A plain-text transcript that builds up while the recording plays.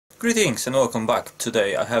Greetings and welcome back.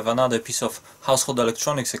 Today I have another piece of household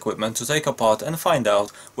electronics equipment to take apart and find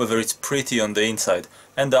out whether it's pretty on the inside.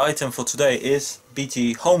 And the item for today is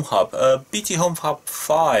BT Home Hub, BT Home Hub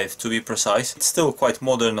 5 to be precise. It's still quite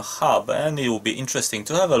modern hub, and it will be interesting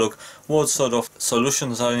to have a look what sort of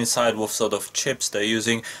solutions are inside, what sort of chips they're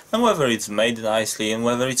using, and whether it's made nicely and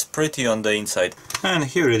whether it's pretty on the inside. And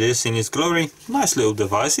here it is in its glory. Nice little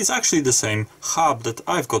device. It's actually the same hub that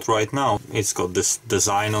I've got right now. It's got this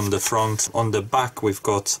design on the front. On the back we've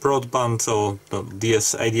got broadband or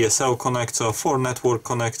ADSL connector, 4 network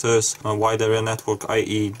connectors, a wide area network,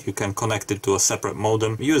 i.e. you can connect it to a separate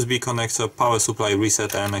modem, USB connector, power supply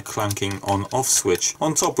reset, and a clanking on off switch.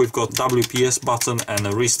 On top we've got WPS button and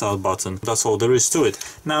a restart button. That's all there is to it.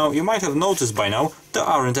 Now you might have noticed by now there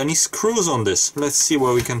aren't any screws on this. Let's see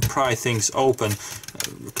where we can pry things open.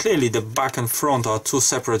 Clearly the back and front are two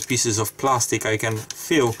separate pieces of plastic. I can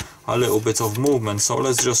feel a little bit of movement, so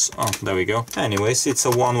let's just... oh, there we go. Anyways, it's a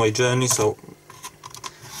one-way journey, so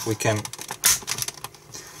we can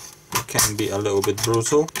be a little bit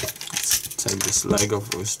brutal. Let's take this leg off,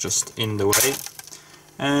 it's just in the way,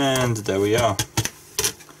 and there we are.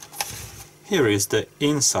 Here is the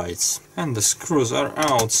insides, and the screws are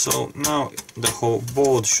out, so now the whole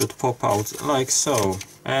board should pop out like so.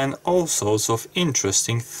 And all sorts of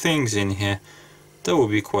interesting things in here. There will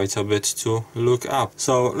be quite a bit to look up.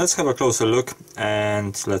 So let's have a closer look,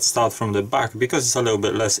 and let's start from the back because it's a little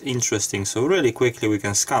bit less interesting. So really quickly we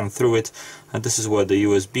can scan through it, and this is where the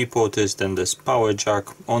USB port is. Then there's power jack,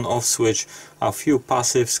 on off switch, a few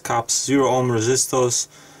passives, caps, 0 ohm resistors.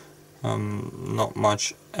 Not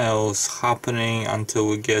much else happening until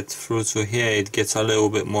we get through to here. It gets a little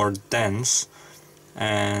bit more dense,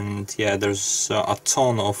 and yeah, there's a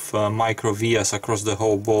ton of micro vias across the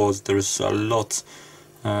whole board. There's a lot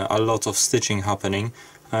of stitching happening,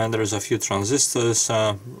 and there's a few transistors,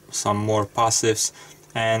 some more passives,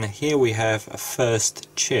 and here we have a first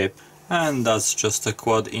chip, and that's just a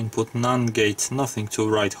quad input NAND gate, nothing to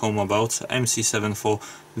write home about.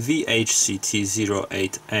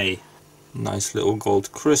 MC74VHCT08A. Nice little gold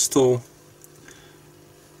crystal.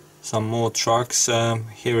 Some more tracks.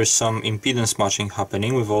 Here is some impedance matching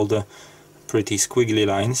happening with all the pretty squiggly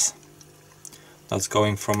lines. That's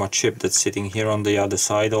going from a chip that's sitting here on the other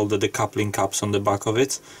side, all the decoupling caps on the back of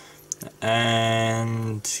it.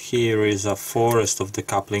 And here is a forest of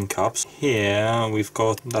decoupling caps. Here we've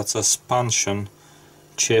got, that's a spansion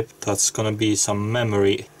chip, that's gonna be some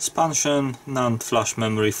memory. Spansion NAND flash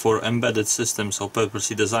memory for embedded systems, so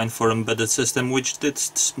purposely designed for embedded system, which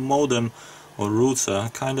this modem or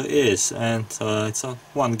router kinda is, and it's a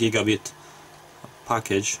 1 gigabit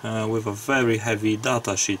package with a very heavy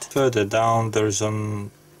data sheet. Further down there's a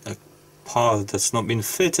part that's not been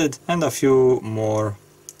fitted, and a few more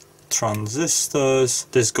transistors.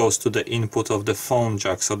 This goes to the input of the phone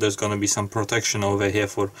jack, so there's gonna be some protection over here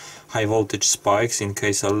for high voltage spikes in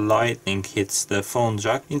case a lightning hits the phone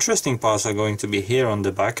jack. Interesting parts are going to be here on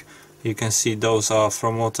the back. You can see those are,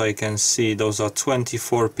 from what I can see, those are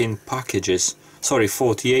 24 pin packages, sorry,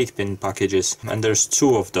 48 pin packages, and there's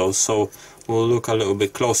 2 of those, so we'll look a little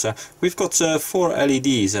bit closer. We've got 4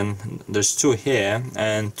 LEDs, and there's 2 here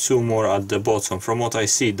and 2 more at the bottom. From what I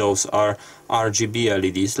see, those are RGB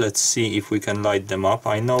LEDs. Let's see if we can light them up.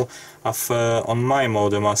 I know on my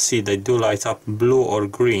modem I see they do light up blue or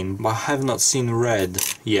green, but I have not seen red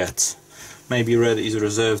yet. Maybe red is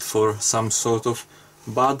reserved for some sort of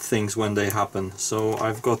bad things when they happen. So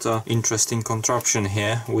I've got an interesting contraption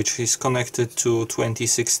here which is connected to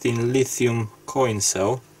 2016 lithium coin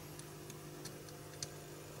cell.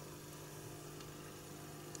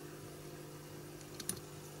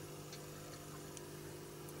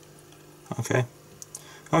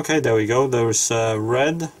 Okay, there we go. There's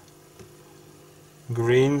red,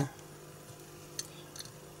 green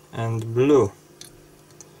and blue.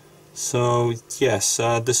 So yes,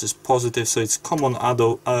 this is positive, so it's common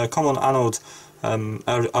anode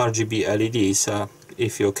RGB LEDs.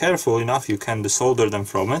 If you're careful enough, you can desolder them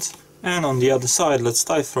from it. And on the other side, let's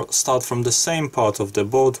start from the same part of the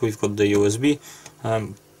board. We've got the USB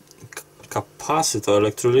capacitor,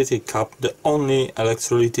 electrolytic cap, the only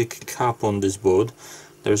electrolytic cap on this board.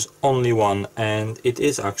 There's only one, and it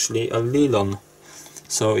is actually a Lilon,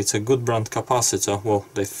 so it's a good brand capacitor. Well,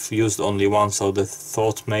 they've used only one, so they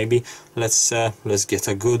thought maybe let's get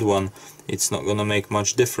a good one. It's not gonna make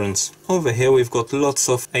much difference. Over here we've got lots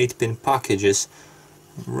of 8-pin packages,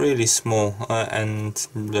 really small, and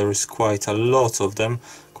there is quite a lot of them,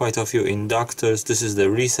 quite a few inductors. This is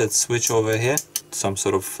the reset switch over here. some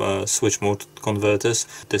sort of switch mode converters.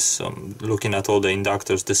 This looking at all the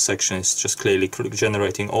inductors, this section is just clearly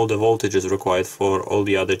generating all the voltages required for all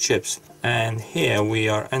the other chips. And here we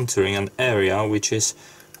are entering an area which is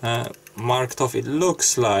marked off. It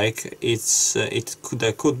looks like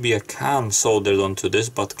there could be a cam soldered onto this,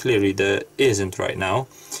 but clearly there isn't right now.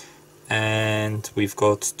 And we've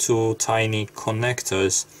got two tiny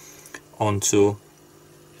connectors onto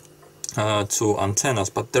two antennas,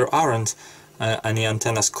 but there aren't any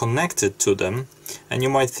antennas connected to them. And you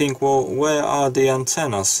might think, well, where are the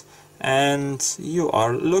antennas? And you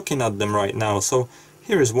are looking at them right now. So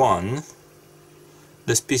here is one.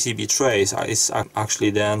 This PCB tray is actually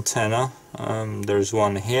the antenna. There's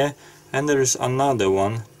one here, and there's another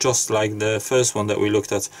one just like the first one that we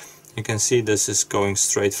looked at. You can see this is going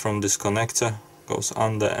straight from this connector, goes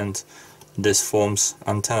under, and this forms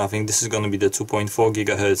antenna. I think this is going to be the 2.4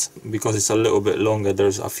 gigahertz because it's a little bit longer.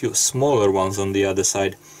 There's a few smaller ones on the other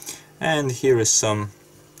side. And here is some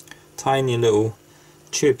tiny little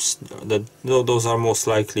chips. Those are most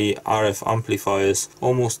likely RF amplifiers.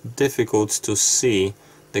 Almost difficult to see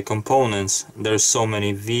the components. There's so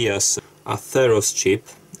many vias. A Theros chip,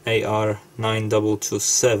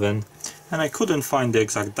 AR9227, and I couldn't find the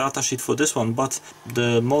exact datasheet for this one, but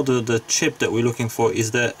the chip that we're looking for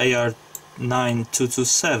is the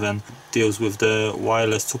AR9227. Deals with the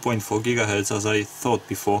wireless 2.4 gigahertz, as I thought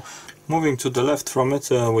before. Moving to the left from it,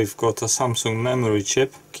 we've got a Samsung memory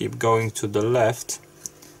chip. Keep going to the left,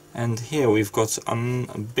 and here we've got a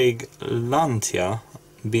big Lantiq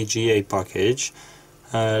BGA package.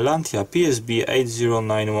 Lantiq PSB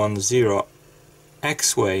 80910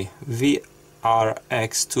 X-Way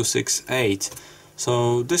VRX268.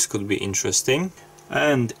 So this could be interesting.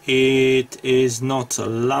 And it is not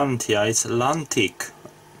Lantiq, it's Lantiq.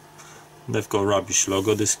 They've got rubbish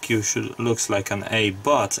logo. This Q looks like an A,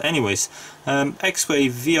 but anyways, X-Way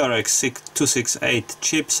VRX268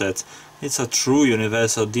 chipset. It's a true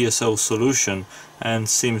universal DSL solution, and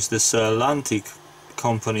seems this Lantiq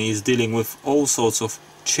company is dealing with all sorts of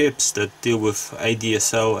chips that deal with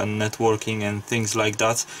ADSL and networking and things like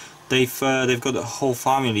that. They've got a whole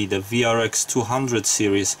family, the VRX200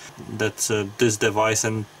 series, that this device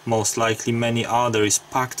and most likely many other is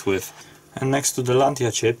packed with. And next to the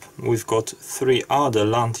Lantiq chip, we've got three other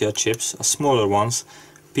Lantiq chips, smaller ones,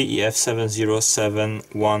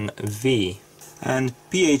 PEF7071V. And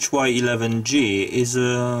PHY11G is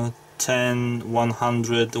a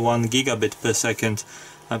 10100 1 gigabit per second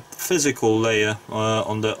physical layer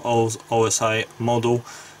on the OSI model.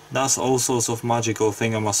 That's all sorts of magical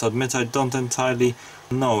thing, I must admit. I don't entirely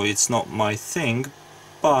know, it's not my thing,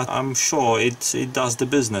 but I'm sure it does the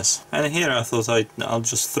business. And here I thought I'll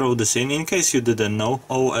just throw this in case you didn't know.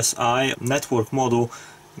 OSI network model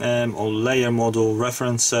or layer model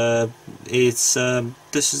reference, that's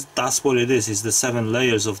what it is. It's the 7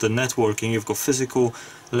 layers of the networking. You've got physical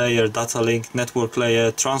layer, data link, network layer,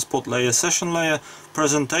 transport layer, session layer,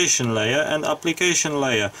 presentation layer, and application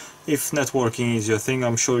layer. If networking is your thing,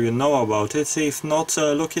 I'm sure you know about it. If not,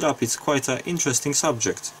 look it up. It's quite an interesting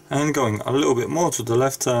subject. And going a little bit more to the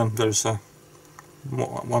left, there's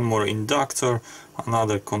one more inductor,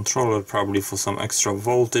 another controller probably for some extra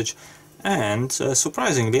voltage, and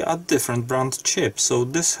surprisingly a different brand chip. So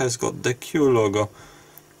this has got the Q logo.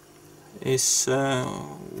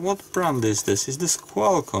 What brand is this? Is this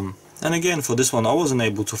Qualcomm? And again, for this one I wasn't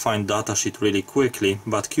able to find datasheet really quickly,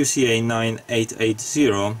 but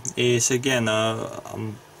QCA9880 is again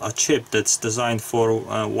a chip that's designed for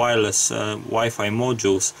wireless Wi-Fi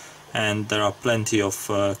modules, and there are plenty of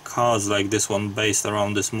cards like this one based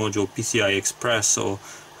around this module, PCI Express or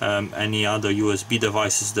any other USB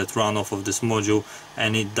devices that run off of this module,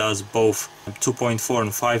 and it does both 2.4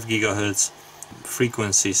 and 5 gigahertz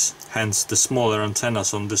frequencies, hence the smaller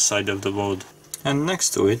antennas on this side of the board. And next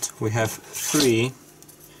to it we have 3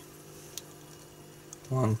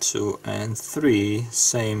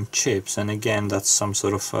 same chips, and again that's some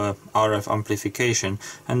sort of RF amplification.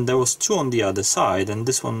 And there was 2 on the other side, and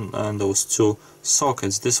this one and those 2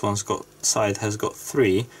 sockets. This side has got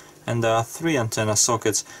 3, and there are 3 antenna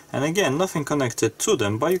sockets, and again nothing connected to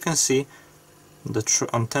them, but you can see the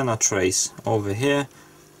antenna trace over here,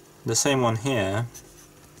 the same one here,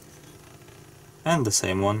 and the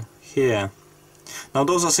same one here. Now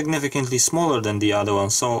those are significantly smaller than the other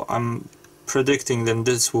ones, so I'm predicting that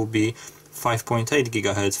this will be 5.8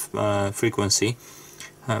 gigahertz frequency,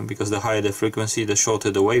 because the higher the frequency, the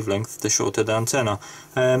shorter the wavelength, the shorter the antenna.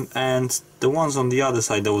 And the ones on the other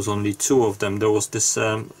side, there was only 2 of them. There was this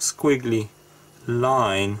squiggly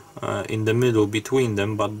line in the middle between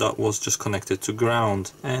them, but that was just connected to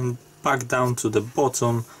ground. And Back down to the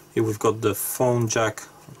bottom, here we've got the phone jack,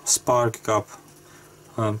 spark gap.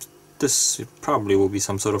 This probably will be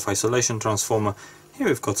some sort of isolation transformer. Here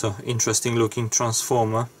we've got an interesting looking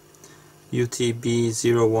transformer,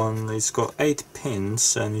 UTB01. It's got 8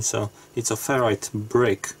 pins and it's a ferrite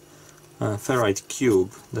brick, ferrite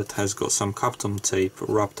cube that has got some Kapton tape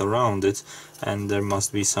wrapped around it, and there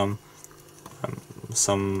must be some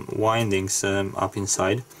windings up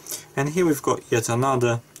inside. And here we've got yet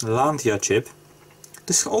another Lantiq chip.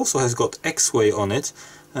 This also has got X-Way on it,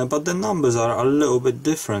 but the numbers are a little bit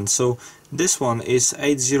different. So this one is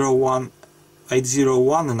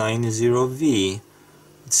 80190V.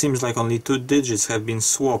 It seems like only 2 digits have been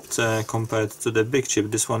swapped compared to the big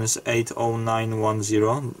chip. This one is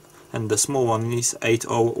 80910 and the small one is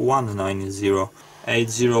 80190.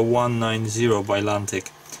 80190 by Lantiq.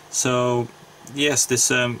 So yes,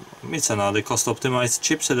 this it's another cost-optimized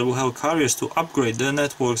chipset that will help carriers to upgrade their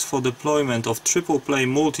networks for deployment of triple-play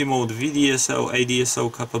multi-mode VDSL,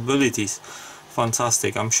 ADSL capabilities.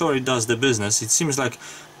 Fantastic! I'm sure it does the business. It seems like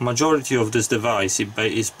majority of this device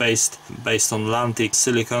is based on Lantiq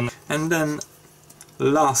silicon. And then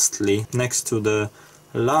lastly, next to the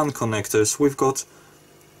LAN connectors, we've got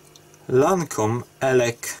Lancom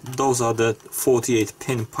ELEC. Those are the 48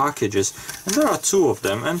 pin packages, and there are 2 of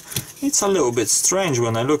them, and it's a little bit strange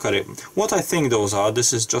when I look at it. What I think those are,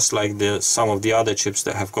 this is just like some of the other chips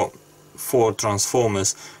that have got 4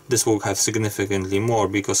 transformers. This will have significantly more,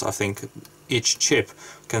 because I think each chip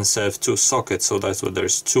can serve 2 sockets, so that's why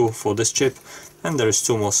there's 2 for this chip and there's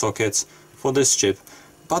 2 more sockets for this chip,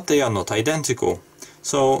 but they are not identical.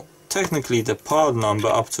 So technically the part number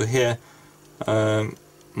up to here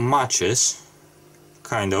matches,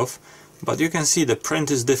 kind of, but you can see the print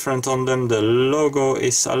is different on them, the logo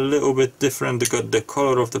is a little bit different, the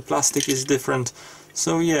color of the plastic is different,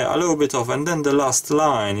 so yeah, a little bit off. And then the last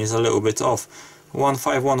line is a little bit off,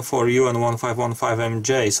 1514U and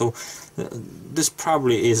 1515MJ, so this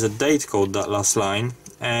probably is a date code, that last line,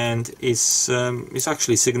 and it's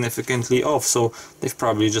actually significantly off. So they've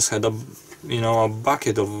probably just had a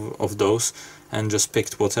bucket of those and just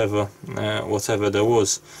picked whatever there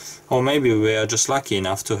was. Or maybe we are just lucky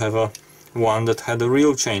enough to have one that had a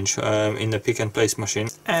real change in the pick and place machine.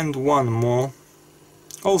 And one more,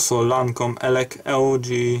 also Lancom ELEC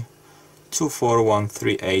LG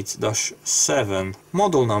 24138-7.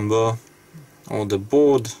 Model number, or the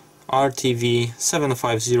board, RTV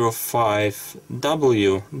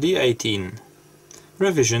 7505W D18.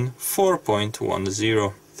 Revision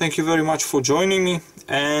 4.10. Thank you very much for joining me,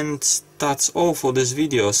 and that's all for this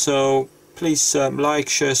video. So please like,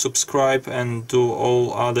 share, subscribe, and do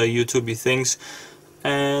all other YouTubey things.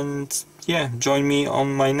 And yeah, join me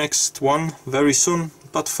on my next one very soon.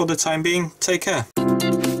 But for the time being, take care.